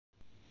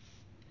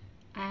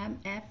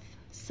IMF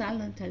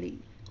silently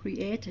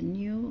create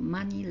new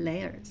money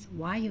layers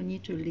while you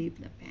need to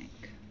leave the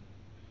bank.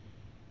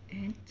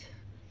 And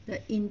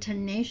the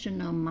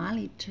International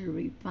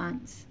Monetary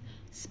Fund's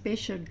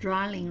Special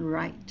Drawing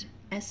Right,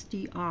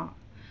 SDR,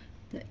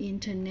 the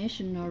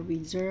International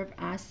Reserve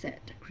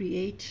Asset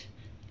created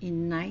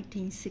in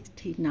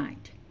 1969,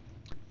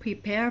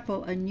 prepare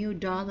for a new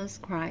dollar's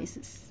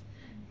crisis,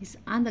 is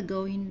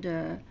undergoing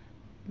the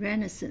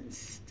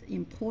renaissance,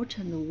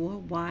 important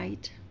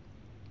worldwide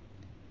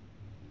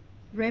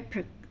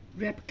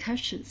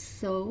repercussions.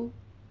 So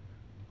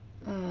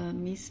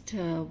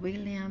Mr.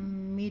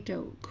 William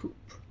Middlecoop,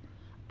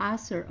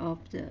 author of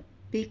The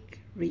Big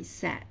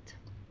Reset,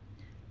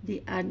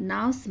 the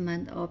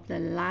announcement of the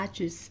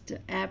largest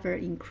ever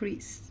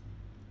increase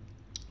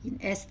in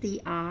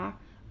SDR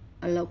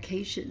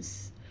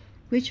allocations,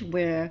 which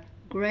will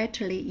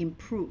greatly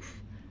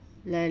improve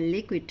the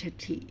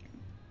liquidity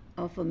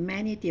of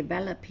many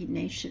developing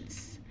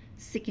nations,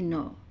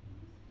 signal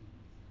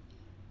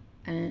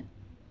an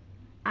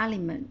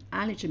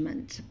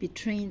alignment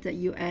between the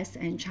US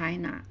and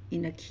China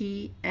in a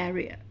key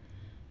area,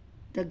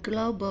 the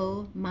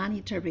global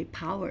monetary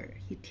power,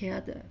 he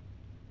told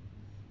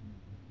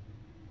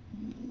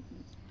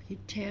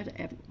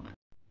everyone.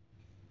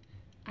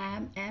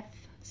 IMF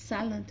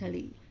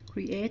silently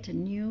create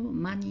new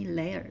money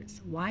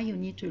layers while you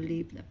need to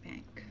leave the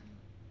bank.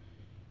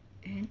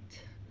 And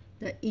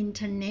the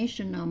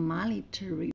International Monetary